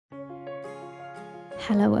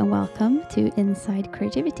Hello and welcome to Inside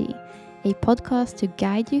Creativity, a podcast to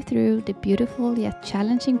guide you through the beautiful yet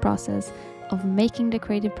challenging process of making the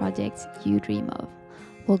creative projects you dream of.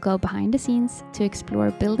 We'll go behind the scenes to explore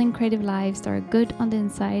building creative lives that are good on the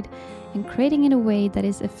inside and creating in a way that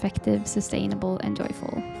is effective, sustainable, and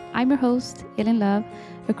joyful. I'm your host, Elin Löv,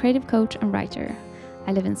 a creative coach and writer.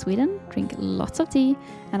 I live in Sweden, drink lots of tea,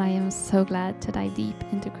 and I am so glad to dive deep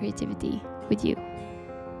into creativity with you.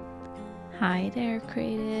 Hi there,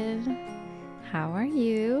 creative. How are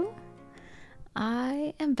you?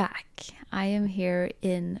 I am back. I am here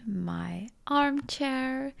in my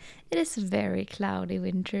armchair. It is a very cloudy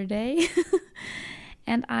winter day.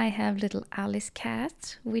 And I have little Alice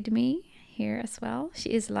cat with me here as well. She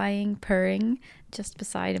is lying purring just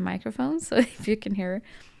beside the microphone. So if you can hear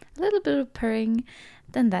a little bit of purring,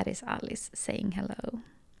 then that is Alice saying hello.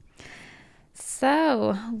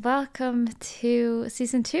 So, welcome to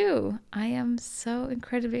season 2. I am so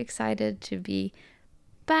incredibly excited to be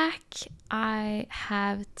back. I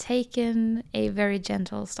have taken a very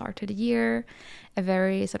gentle start to the year, a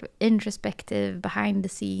very sort of introspective, behind the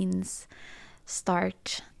scenes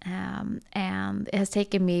start, and it has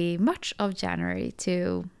taken me much of January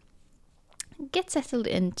to get settled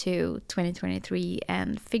into 2023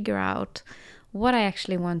 and figure out what I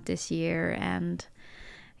actually want this year, and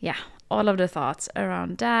all of the thoughts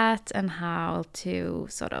around that and how to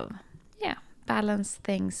sort of balance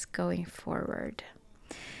things going forward.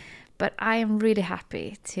 But I am really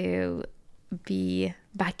happy to be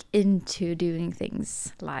back into doing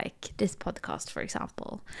things like this podcast, for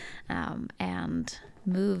example, and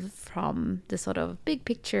move from the sort of big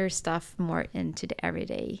picture stuff more into the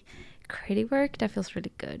everyday creative work. That feels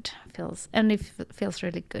really good. It feels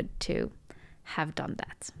really good to have done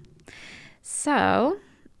that. So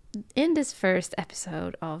in this first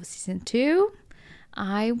episode of season 2,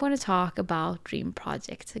 I want to talk about dream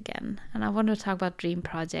projects again. And I want to talk about dream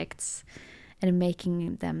projects and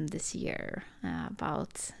making them this year,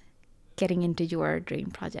 about getting into your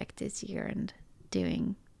dream project this year and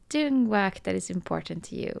doing work that is important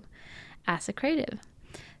to you as a creative.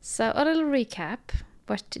 So a little recap.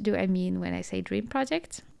 What do I mean when I say dream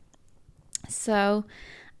project? So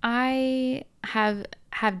I have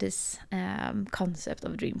this concept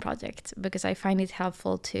of dream project because I find it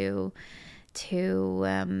helpful to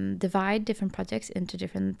divide different projects into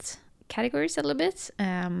different categories a little bit,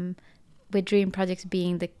 with dream projects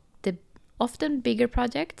being the often bigger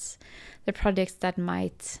projects, the projects that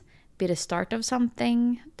might be the start of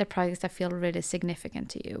something, the projects that feel really significant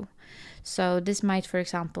to you. So this might, for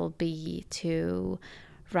example, be to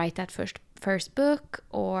write that first book,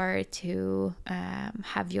 or to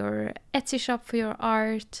have your Etsy shop for your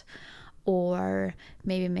art, or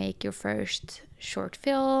maybe make your first short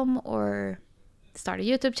film, or start a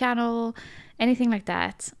YouTube channel, anything like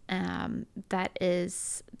that. That in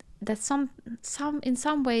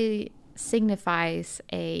some way signifies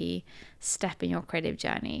a step in your creative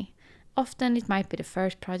journey. Often it might be the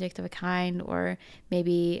first project of a kind, or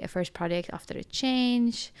maybe a first project after a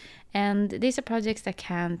change. And these are projects that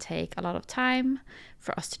can take a lot of time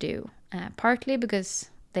for us to do, partly because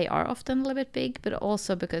they are often a little bit big, but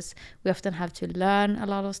also because we often have to learn a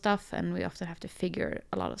lot of stuff, and we often have to figure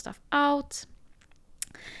a lot of stuff out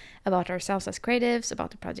about ourselves as creatives,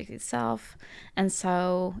 about the project itself. And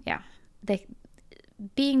so, they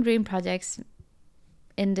being dream projects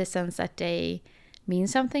in the sense that they mean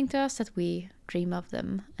something to us, that we dream of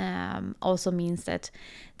them, also means that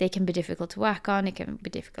they can be difficult to work on, it can be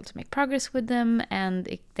difficult to make progress with them, and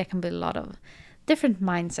there can be a lot of different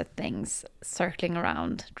mindset things circling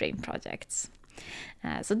around dream projects.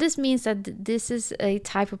 So this means that this is a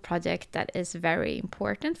type of project that is very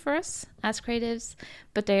important for us as creatives,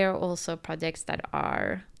 but they are also projects that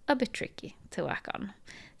are a bit tricky to work on.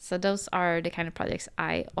 So those are the kind of projects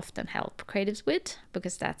I often help creatives with,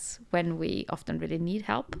 because that's when we often really need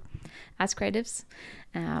help as creatives.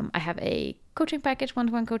 I have a coaching package,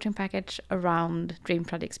 one-to-one coaching package around dream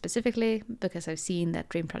projects specifically, because I've seen that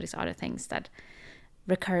dream projects are the things that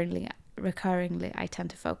recurringly I tend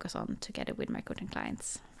to focus on together with my coaching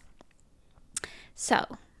clients.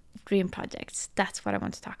 So, dream projects, that's what I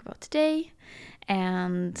want to talk about today,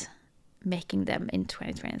 and making them in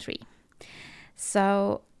 2023.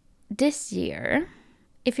 So this year,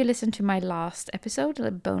 if you listen to my last episode, the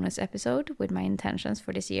bonus episode with my intentions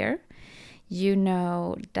for this year, you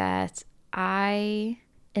know that I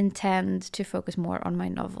intend to focus more on my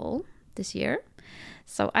novel this year.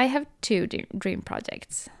 So I have 2 dream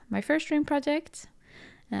projects. My first dream project,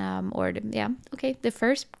 the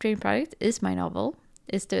first dream project is my novel,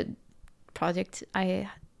 is the project I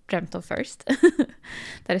dreamt of first,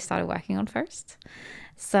 that I started working on first.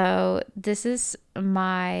 So this is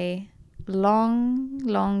my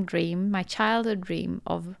long dream, my childhood dream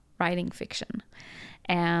of writing fiction.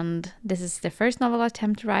 And this is the first novel I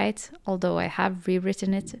attempt to write, although I have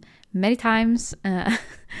rewritten it many times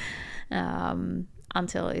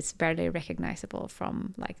until it's barely recognizable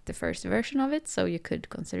from like the first version of it. So you could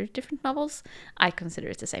consider it different novels. I consider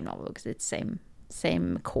it the same novel because it's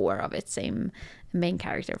same core of it, same main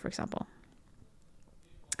character, for example.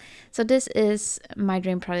 So this is my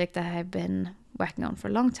dream project that I've been working on for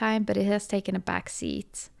a long time, but it has taken a back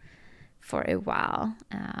seat for a while.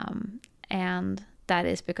 And that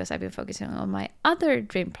is because I've been focusing on my other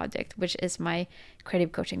dream project, which is my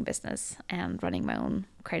creative coaching business and running my own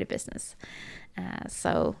creative business.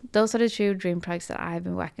 So those are the two dream projects that I've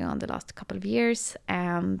been working on the last couple of years.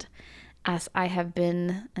 And as I have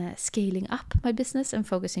been scaling up my business and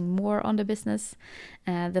focusing more on the business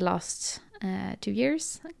the last 2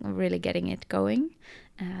 years, really getting it going,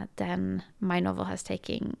 then my novel has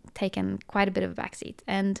taken quite a bit of a backseat.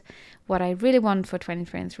 And what I really want for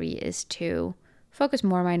 2023 is to focus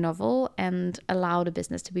more on my novel and allow the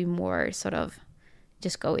business to be more sort of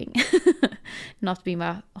just going, not be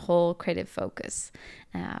my whole creative focus.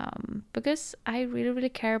 Because I really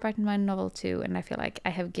care about my novel too, and I feel like I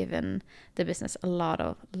have given the business a lot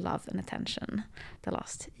of love and attention the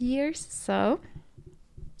last years. So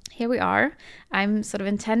here we are. I'm sort of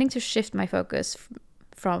intending to shift my focus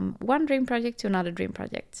from one dream project to another dream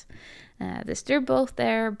project. They're still both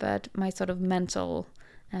there, but my sort of mental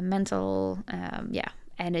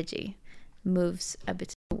energy moves a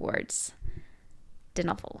bit towards the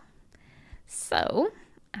novel. So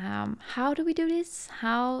how do we do this?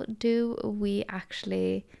 How do we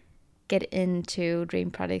actually get into dream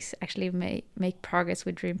projects, actually make progress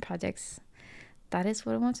with dream projects? That is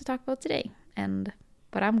what I want to talk about today, and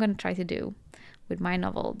what I'm going to try to do with my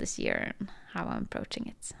novel this year and how I'm approaching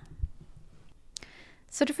it.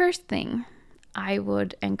 So the first thing I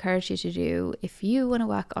would encourage you to do if you want to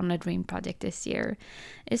work on a dream project this year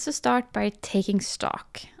is to start by taking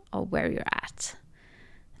stock of where you're at.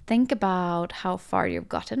 Think about how far you've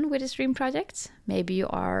gotten with this dream project. Maybe you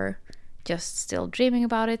are just still dreaming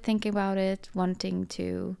about it, thinking about it, wanting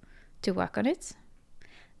to work on it.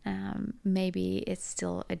 Maybe it's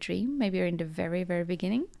still a dream. Maybe you're in the very, very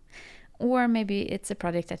beginning. Or maybe it's a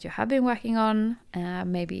project that you have been working on.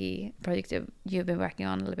 Maybe a project you've been working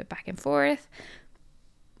on a little bit back and forth.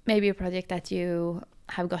 Maybe a project that you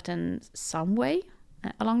have gotten some way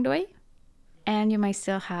along the way. And you might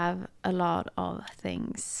still have a lot of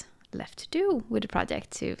things left to do with the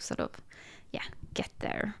project to sort of, get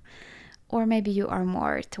there. Or maybe you are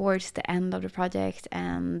more towards the end of the project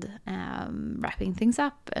and wrapping things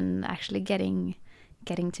up and actually getting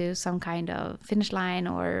to some kind of finish line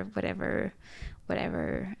or whatever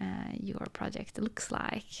your project looks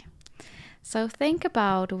like. So think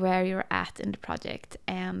about where you're at in the project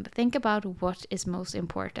and think about what is most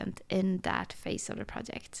important in that phase of the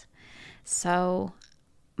project. So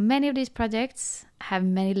many of these projects have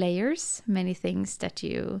many layers, many things that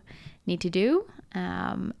you need to do.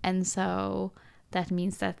 And so that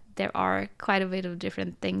means that there are quite a bit of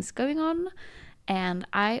different things going on. And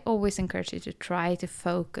I always encourage you to try to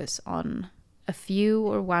focus on a few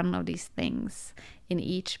or one of these things in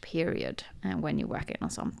each period when you're working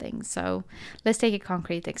on something. So let's take a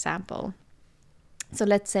concrete example. So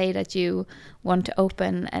let's say that you want to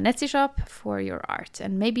open an Etsy shop for your art,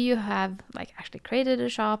 and maybe you have actually created a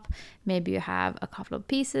shop, maybe you have a couple of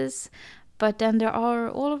pieces, but then there are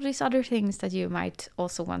all of these other things that you might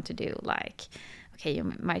also want to do,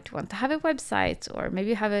 you might want to have a website, or maybe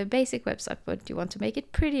you have a basic website, but you want to make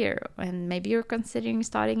it prettier, and maybe you're considering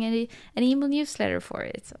starting an email newsletter for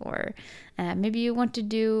it, or maybe you want to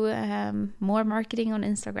do more marketing on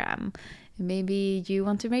Instagram. Maybe you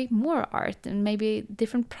want to make more art and maybe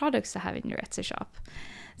different products to have in your Etsy shop.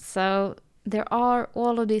 So there are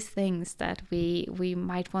all of these things that we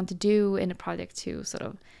might want to do in a project to sort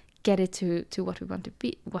of get it to what we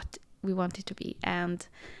want it to be. And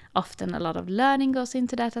often a lot of learning goes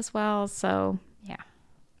into that as well. So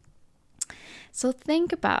So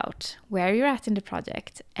think about where you're at in the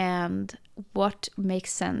project and what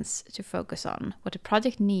makes sense to focus on, what the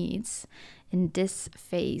project needs in this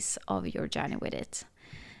phase of your journey with it.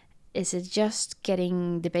 Is it just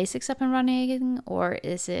getting the basics up and running, or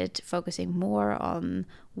is it focusing more on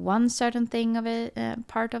one certain thing of it,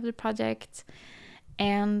 part of the project?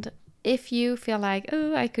 And if you feel like,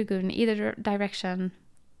 I could go in either direction,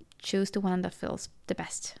 choose the one that feels the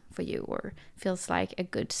best for you or feels like a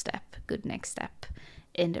good next step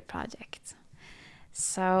in the project.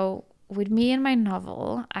 So with me and my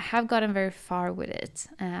novel, I have gotten very far with it.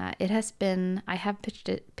 I have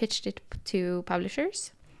pitched it to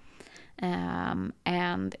publishers,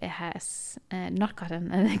 and it has not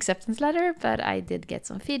gotten an acceptance letter, but I did get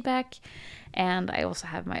some feedback, and I also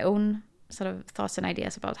have my own sort of thoughts and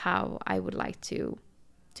ideas about how I would like to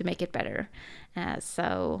make it better.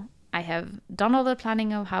 So I have done all the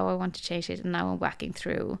planning of how I want to change it, and now I'm working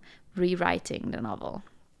through rewriting the novel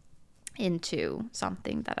into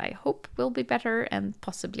something that I hope will be better and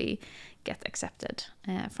possibly get accepted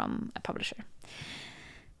from a publisher.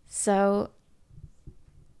 So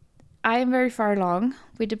I am very far along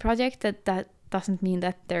with the project. That doesn't mean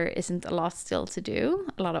that there isn't a lot still to do,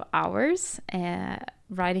 a lot of hours.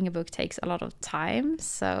 Writing a book takes a lot of time.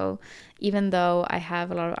 So even though I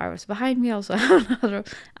have a lot of hours behind me, I also have a lot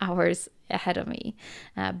of hours ahead of me.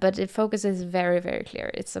 But the focus is very, very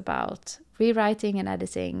clear. It's about rewriting and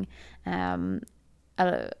editing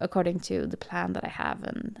according to the plan that I have,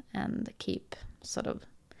 and keep sort of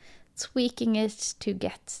tweaking it to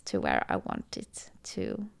get to where I want it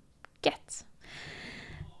to get.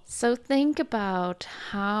 So think about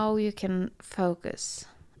how you can focus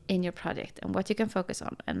in your project and what you can focus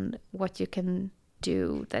on and what you can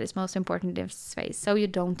do that is most important in this phase, so you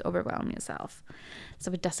don't overwhelm yourself,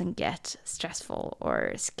 so it doesn't get stressful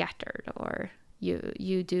or scattered, or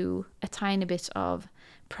you do a tiny bit of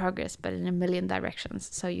progress but in a million directions,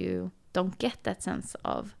 so you don't get that sense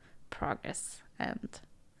of progress and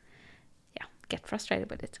get frustrated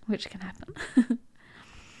with it, which can happen.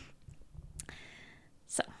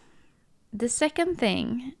 So the second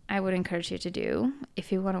thing I would encourage you to do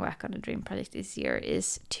if you want to work on a dream project this year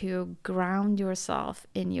is to ground yourself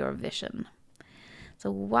in your vision. So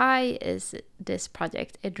why is this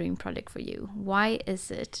project a dream project for you? Why is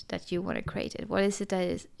it that you want to create it? What is it that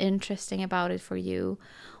is interesting about it for you?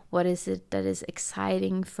 What is it that is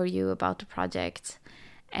exciting for you about the project?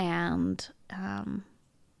 And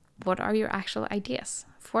what are your actual ideas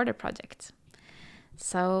for the project?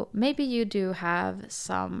 So maybe you do have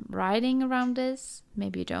some writing around this,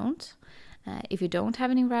 maybe you don't. If you don't have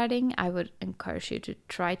any writing, I would encourage you to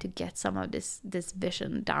try to get some of this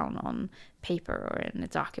vision down on paper or in a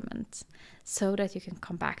document so that you can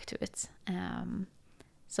come back to it.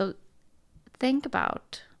 So think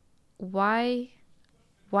about why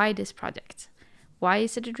this project? Why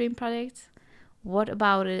is it a dream project? What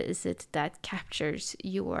about it is it that captures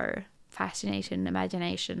your fascination,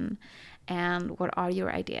 imagination, and what are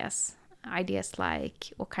your ideas? Ideas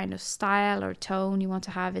like what kind of style or tone you want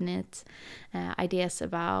to have in it, ideas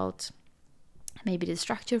about maybe the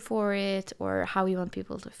structure for it, or how you want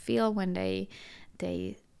people to feel when they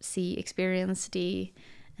experience the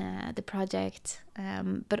project,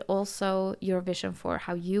 but also your vision for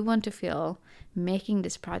how you want to feel making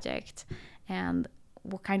this project, and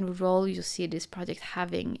what kind of role you see this project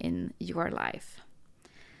having in your life.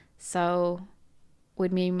 So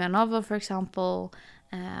with me, my novel, for example,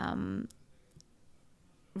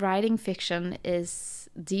 writing fiction is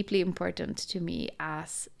deeply important to me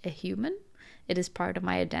as a human. It is part of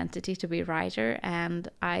my identity to be a writer, and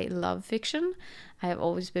I love fiction. I have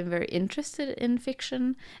always been very interested in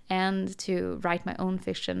fiction, and to write my own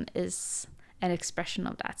fiction is an expression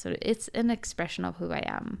of that. So it's an expression of who I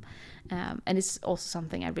am, and it's also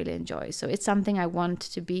something I really enjoy. So it's something I want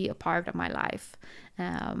to be a part of my life.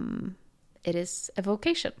 It is a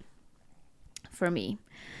vocation for me.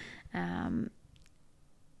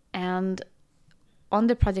 And on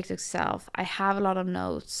the project itself, I have a lot of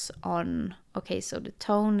notes on, so the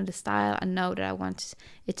tone and the style, I know that I want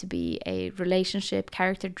it to be a relationship,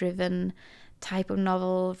 character-driven type of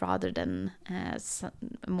novel rather than a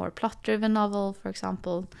more plot-driven novel, for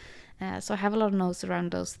example. So I have a lot of notes around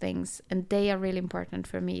those things, and they are really important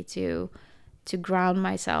for me to ground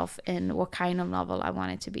myself in what kind of novel I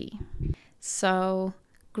want it to be. So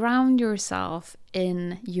ground yourself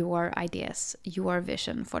in your ideas, your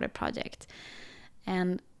vision for the project.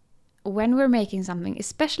 And when we're making something,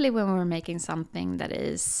 especially when we're making something that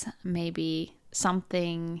is maybe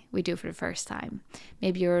something we do for the first time,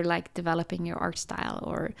 maybe you're like developing your art style,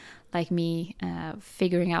 or like me,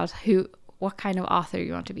 figuring out what kind of author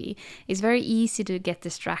you want to be, it's very easy to get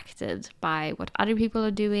distracted by what other people are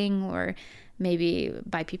doing, or maybe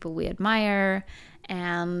by people we admire,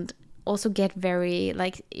 and also get very,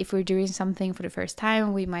 like, if we're doing something for the first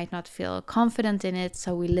time, we might not feel confident in it,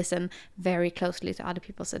 so we listen very closely to other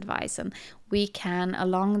people's advice, and we can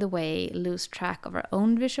along the way lose track of our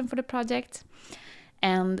own vision for the project.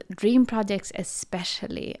 And dream projects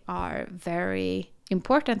especially are very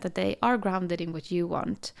important that they are grounded in what you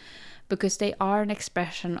want, because they are an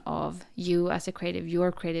expression of you as a creative,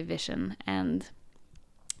 your creative vision, and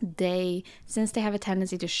since they have a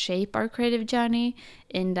tendency to shape our creative journey,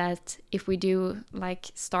 in that if we do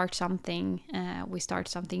like start something, we start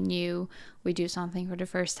something new, we do something for the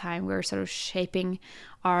first time, we're sort of shaping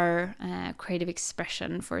our creative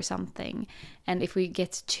expression for something. And if we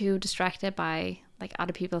get too distracted by like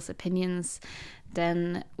other people's opinions,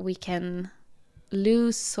 then we can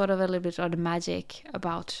lose sort of a little bit of the magic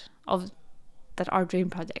of that are dream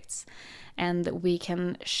projects, and we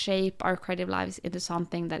can shape our creative lives into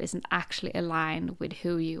something that isn't actually aligned with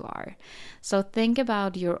who you are. So think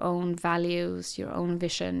about your own values, your own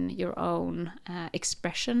vision, your own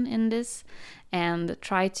expression in this, and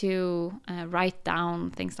try to write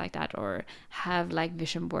down things like that, or have like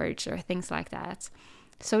vision boards or things like that,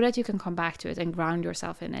 so that you can come back to it and ground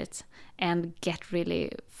yourself in it and get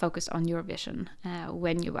really focused on your vision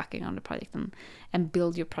when you're working on the project, and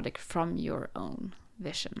build your project from your own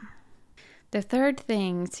vision. The third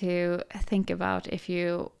thing to think about if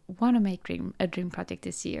you want to make a dream project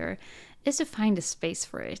this year is to find a space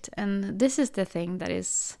for it. And this is the thing that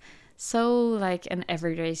is so like an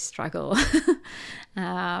everyday struggle.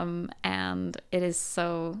 And it is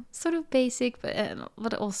so sort of basic,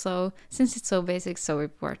 but also, since it's so basic, so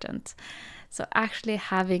important. So actually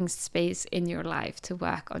having space in your life to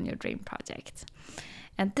work on your dream project.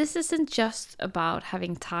 And this isn't just about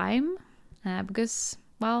having time, because,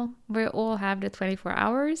 well, we all have the 24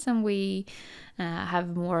 hours, and we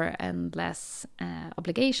have more and less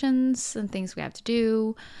obligations and things we have to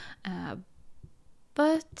do.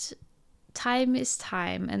 But time is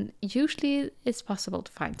time, and usually it's possible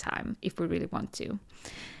to find time if we really want to.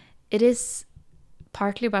 It is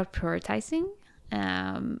partly about prioritizing,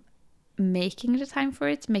 making the time for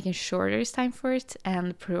it, making sure there's time for it,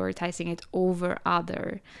 and prioritizing it over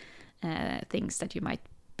other things that you might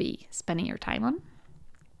be spending your time on.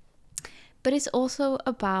 But it's also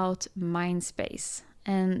about mind space.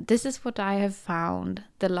 And this is what I have found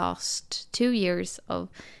the last 2 years of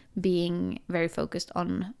being very focused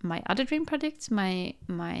on my other dream projects, my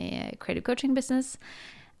creative coaching business.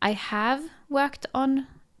 I have worked on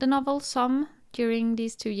the novel some during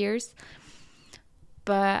these 2 years,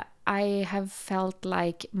 but I have felt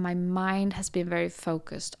like my mind has been very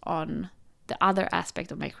focused on the other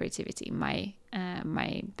aspect of my creativity, my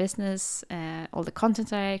business, all the content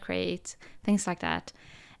that I create, things like that.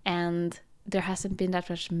 And there hasn't been that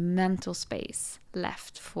much mental space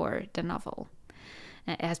left for the novel.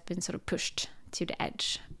 It has been sort of pushed to the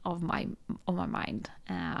edge of my mind,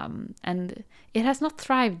 and it has not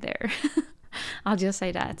thrived there. I'll just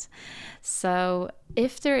say that. So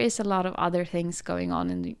if there is a lot of other things going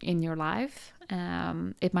on in your life,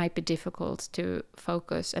 it might be difficult to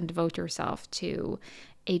focus and devote yourself to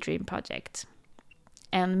a dream project.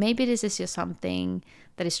 And maybe this is just something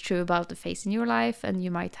that is true about the phase in your life, and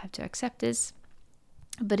you might have to accept this.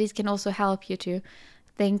 But it can also help you to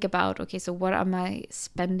think about, okay, so what am I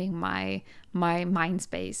spending my mind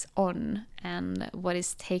space on, and what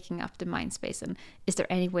is taking up the mind space, and is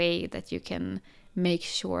there any way that you can make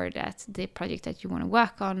sure that the project that you want to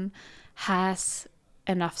work on has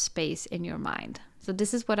enough space in your mind. So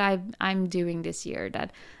this is what I'm doing this year,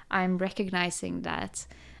 that I'm recognizing that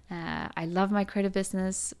I love my creative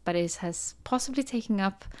business, but it has possibly taken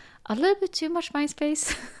up a little bit too much mind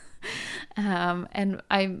space. And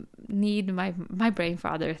I need my brain for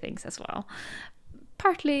other things as well,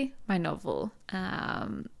 partly my novel.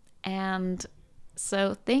 And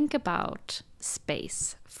so think about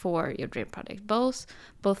space for your dream project, both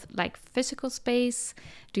like physical space.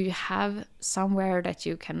 Do you have somewhere that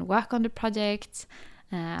you can work on the project?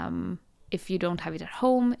 If you don't have it at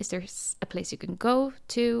home, is there a place you can go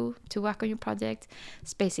to work on your project?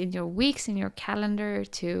 Space in your weeks, in your calendar,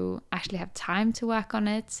 to actually have time to work on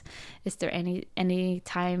it? Is there any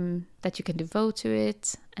time that you can devote to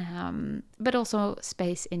it? But also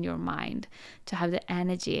space in your mind to have the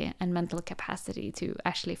energy and mental capacity to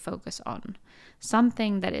actually focus on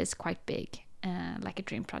something that is quite big, like a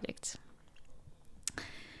dream project.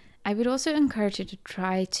 I would also encourage you to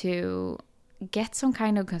try to get some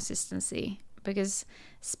kind of consistency, because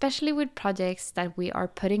especially with projects that we are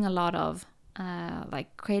putting a lot of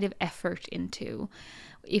like creative effort into,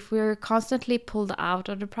 if we're constantly pulled out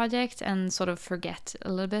of the project and sort of forget a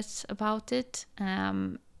little bit about it,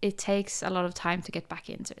 it takes a lot of time to get back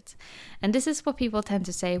into it. And this is what people tend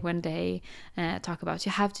to say when they talk about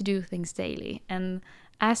you have to do things daily. And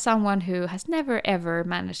as someone who has never ever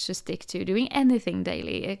managed to stick to doing anything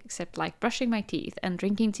daily except like brushing my teeth and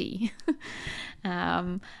drinking tea,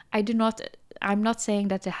 I'm not saying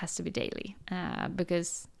that it has to be daily,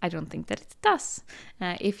 because I don't think that it does.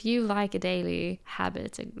 If you like a daily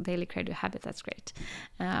habit, a daily creative habit, that's great.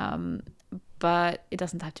 but it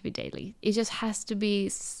doesn't have to be daily. It just has to be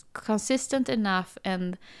consistent enough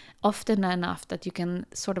and often enough that you can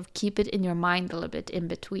sort of keep it in your mind a little bit in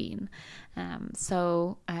between,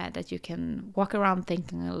 so that you can walk around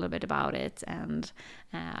thinking a little bit about it and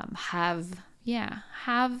have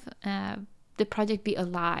the project be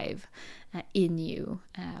alive in you.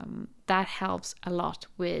 That helps a lot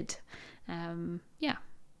with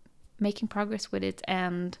making progress with it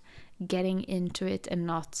and getting into it and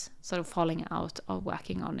not sort of falling out of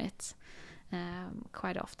working on it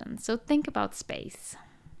quite often. So think about space.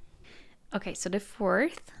 Okay, so the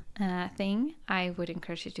fourth thing I would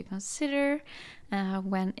encourage you to consider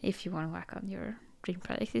if you want to work on your dream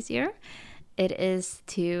project this year, it is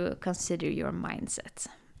to consider your mindset.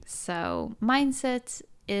 So mindset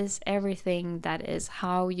is everything that is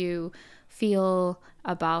how you feel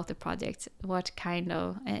about the project, what kind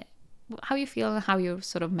of how you feel and how you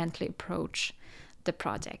sort of mentally approach the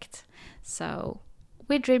project. So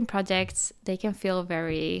with dream projects, they can feel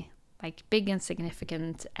very like big and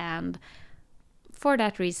significant, and for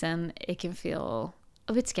that reason it can feel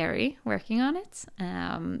a bit scary working on it.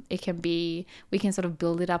 It can be, we can sort of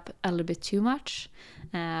build it up a little bit too much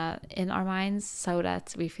in our minds, so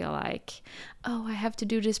that we feel like, oh, I have to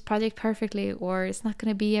do this project perfectly, or it's not going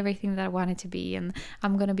to be everything that I want it to be, and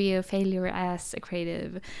I'm going to be a failure as a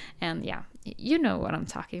creative. And yeah, you know what I'm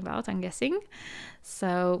talking about, I'm guessing.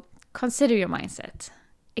 So consider your mindset,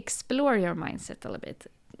 explore your mindset a little bit.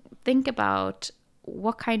 Think about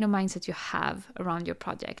what kind of mindset you have around your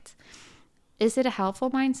project. Is it a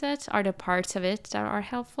helpful mindset? Are there parts of it that are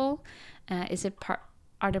helpful?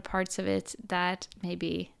 Are there parts of it that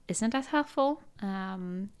maybe isn't as helpful?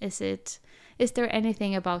 Is there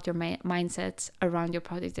anything about your mindset around your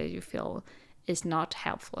project that you feel is not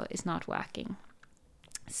helpful, is not working?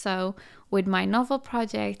 So with my novel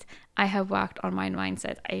project, I have worked on my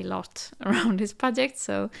mindset a lot around this project.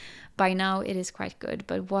 So by now it is quite good.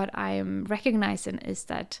 But what I am recognizing is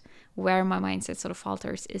that where my mindset sort of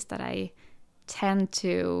falters is that I tend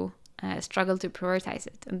to struggle to prioritize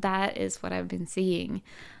it. And that is what I've been seeing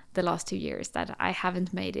the last 2 years, that I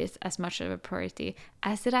haven't made it as much of a priority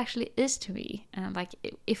as it actually is to me. And like,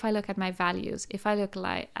 if I look at my values, if I look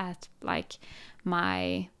at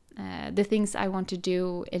my the things I want to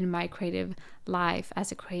do in my creative life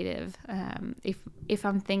as a creative, if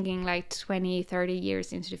I'm thinking like 20, 30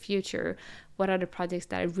 years into the future, what are the projects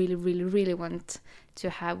that I really, really, really want to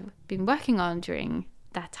have been working on during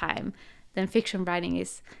that time, then fiction writing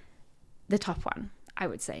is the top one, I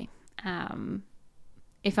would say.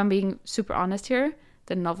 If I'm being super honest here,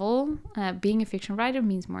 the novel, being a fiction writer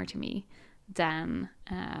means more to me than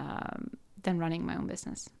running my own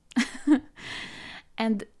business.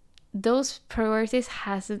 And those priorities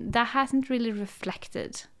hasn't really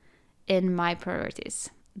reflected in my priorities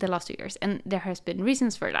the last 2 years, and there has been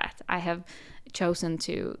reasons for that. I have chosen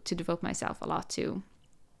to devote myself a lot to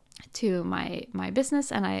my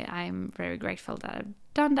business, and I'm very grateful that I've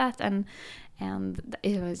done that, and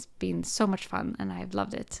it has been so much fun and I've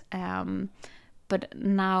loved it. But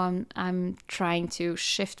now I'm trying to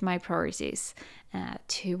shift my priorities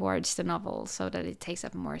towards the novel so that it takes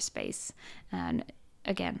up more space, and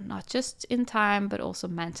again, not just in time but also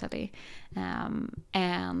mentally.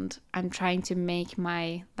 And I'm trying to make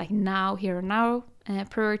my here and now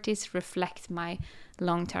priorities reflect my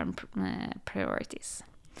long-term priorities.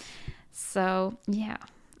 So yeah,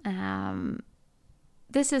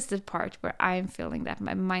 this is the part where I'm feeling that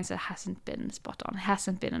my mindset hasn't been spot on,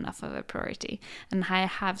 hasn't been enough of a priority, and I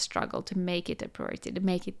have struggled to make it a priority, to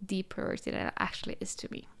make it the priority that it actually is to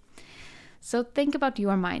me. So think about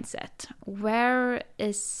your mindset. Where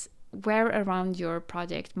around your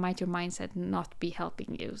project might your mindset not be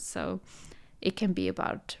helping you? So it can be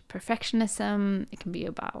about perfectionism, it can be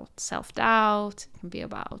about self-doubt, it can be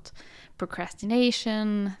about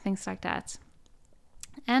procrastination, things like that.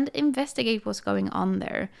 And investigate what's going on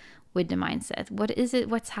there with the mindset. What is it?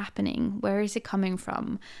 What's happening? Where is it coming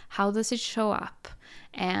from? How does it show up?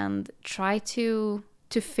 And try to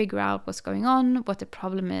figure out what's going on, what the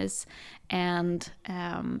problem is, and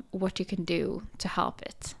what you can do to help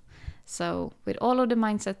it. So with all of the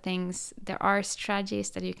mindset things, there are strategies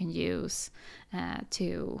that you can use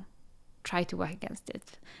to try to work against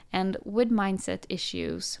it. And with mindset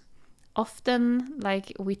issues, often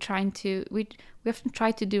we often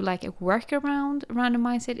try to do like a workaround around a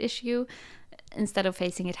mindset issue instead of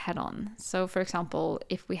facing it head on. So for example,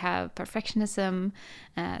 if we have perfectionism,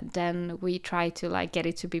 then we try to get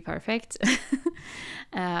it to be perfect.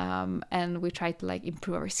 And we try to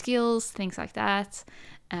improve our skills, things like that,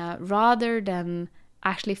 rather than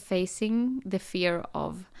actually facing the fear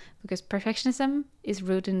of, because perfectionism is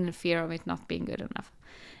rooted in the fear of it not being good enough.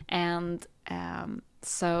 And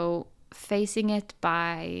so facing it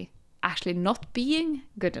by actually not being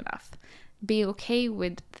good enough, be okay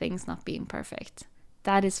with things not being perfect.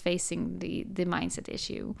 That is facing the mindset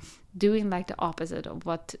issue, doing like the opposite of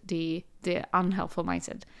what the unhelpful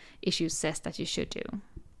mindset issue says that you should do.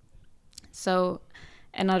 So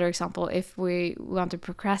another example, if we want to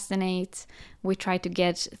procrastinate, we try to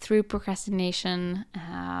get through procrastination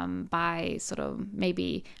by sort of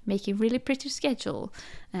maybe making really pretty schedule,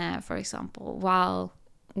 for example, while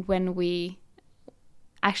when we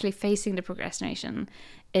actually facing the procrastination,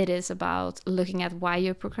 it is about looking at why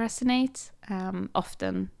you procrastinate.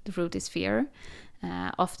 Often the root is fear.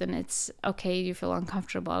 Often it's, okay, you feel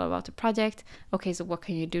uncomfortable about the project. Okay, so what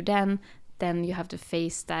can you do then? Then you have to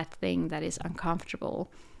face that thing that is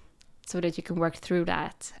uncomfortable so that you can work through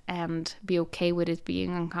that and be okay with it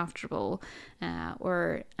being uncomfortable,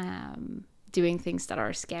 or doing things that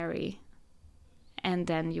are scary. And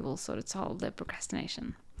then you will sort of solve the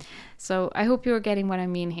procrastination. So I hope you're getting what I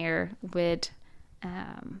mean here with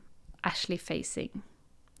actually facing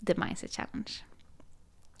the mindset challenge.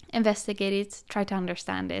 Investigate it, try to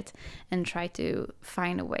understand it, and try to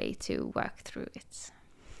find a way to work through it.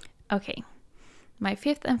 Okay, my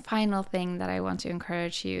fifth and final thing that I want to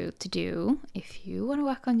encourage you to do if you want to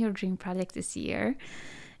work on your dream project this year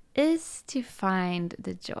is to find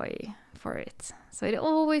the joy for it. So it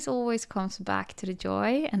always comes back to the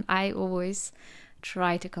joy, and I always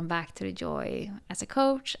try to come back to the joy as a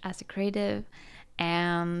coach, as a creative,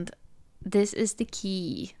 and this is the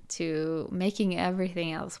key to making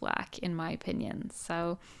everything else work, in my opinion.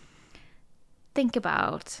 So think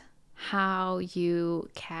about how you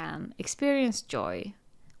can experience joy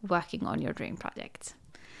working on your dream project.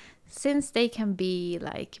 Since they can be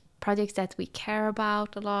like projects that we care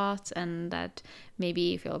about a lot and that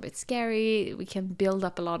maybe feel a bit scary, we can build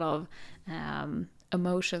up a lot of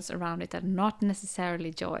emotions around it that are not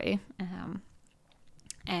necessarily joy.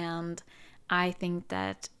 And I think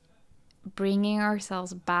that bringing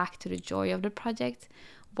ourselves back to the joy of the project,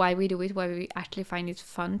 why we do it, why we actually find it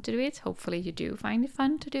fun to do it. Hopefully you do find it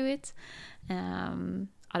fun to do it.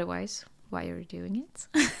 Otherwise, why are you doing it?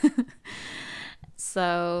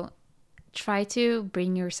 So try to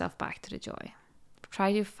bring yourself back to the joy.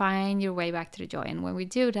 Try to find your way back to the joy. And when we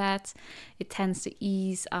do that, it tends to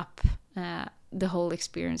ease up the whole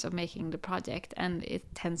experience of making the project, and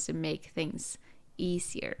it tends to make things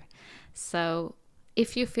easier. So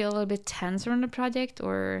if you feel a little bit tense around the project,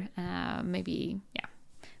 or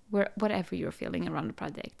whatever you're feeling around the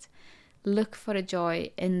project, look for the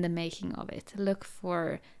joy in the making of it. Look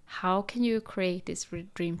for how can you create this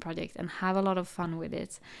dream project and have a lot of fun with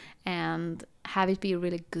it, and have it be a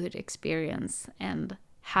really good experience, and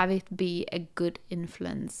have it be a good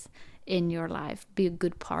influence in your life, be a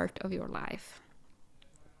good part of your life.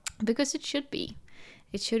 Because it should be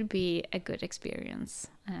a good experience.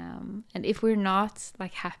 And if we're not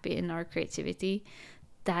like happy in our creativity,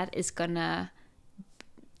 that is gonna,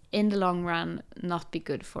 in the long run, not be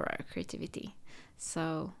good for our creativity.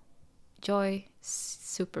 So joy is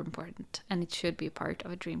super important, and it should be a part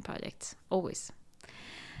of a dream project, always.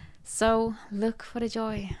 So look for the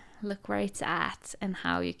joy, look where it's at, and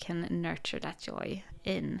how you can nurture that joy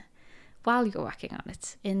while you're working on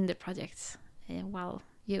it, in the project, while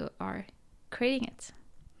you are creating it.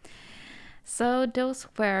 So those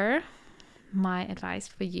were my advice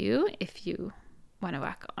for you if you want to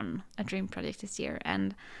work on a dream project this year.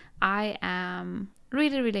 And I am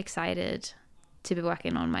really, really excited to be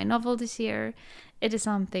working on my novel this year. It is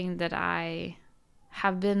something that I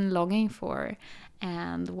have been longing for,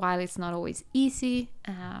 and while it's not always easy,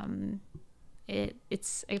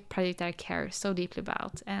 it's a project that I care so deeply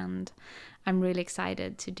about, and I'm really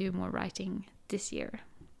excited to do more writing this year.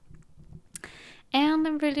 And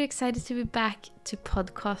I'm really excited to be back to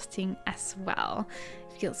podcasting as well.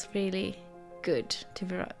 It feels really good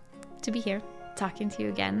to be here talking to you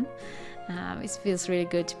again. It feels really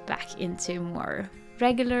good to be back into more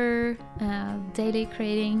regular daily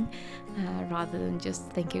creating, rather than just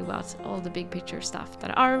thinking about all the big picture stuff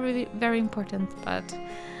that are really very important, but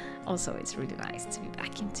also it's really nice to be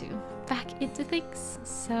back into things.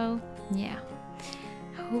 So yeah,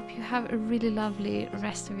 I hope you have a really lovely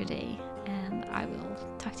rest of your day, and I will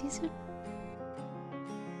talk to you soon.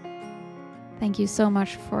 Thank you so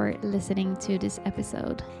much for listening to this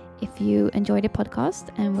episode. If you enjoyed the podcast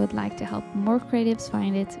and would like to help more creatives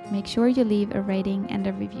find it, make sure you leave a rating and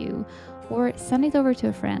a review, or send it over to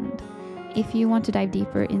a friend. If you want to dive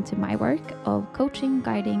deeper into my work of coaching,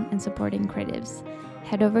 guiding, and supporting creatives,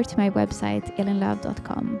 head over to my website,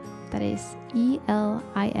 elinloow.com. That is ELINLOOW.com.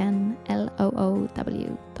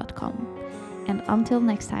 And until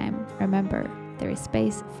next time, remember, there is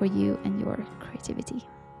space for you and your creativity.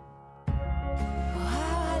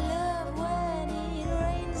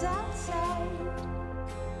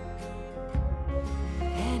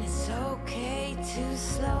 To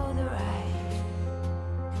slow the ride,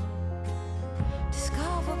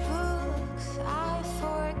 discover books I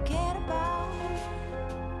forget about,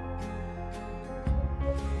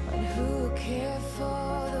 but who care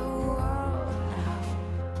for the world now?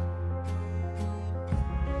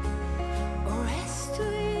 Rest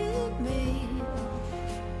with me,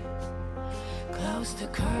 close the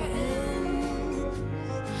curtains,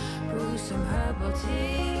 brew some herbal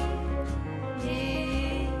tea.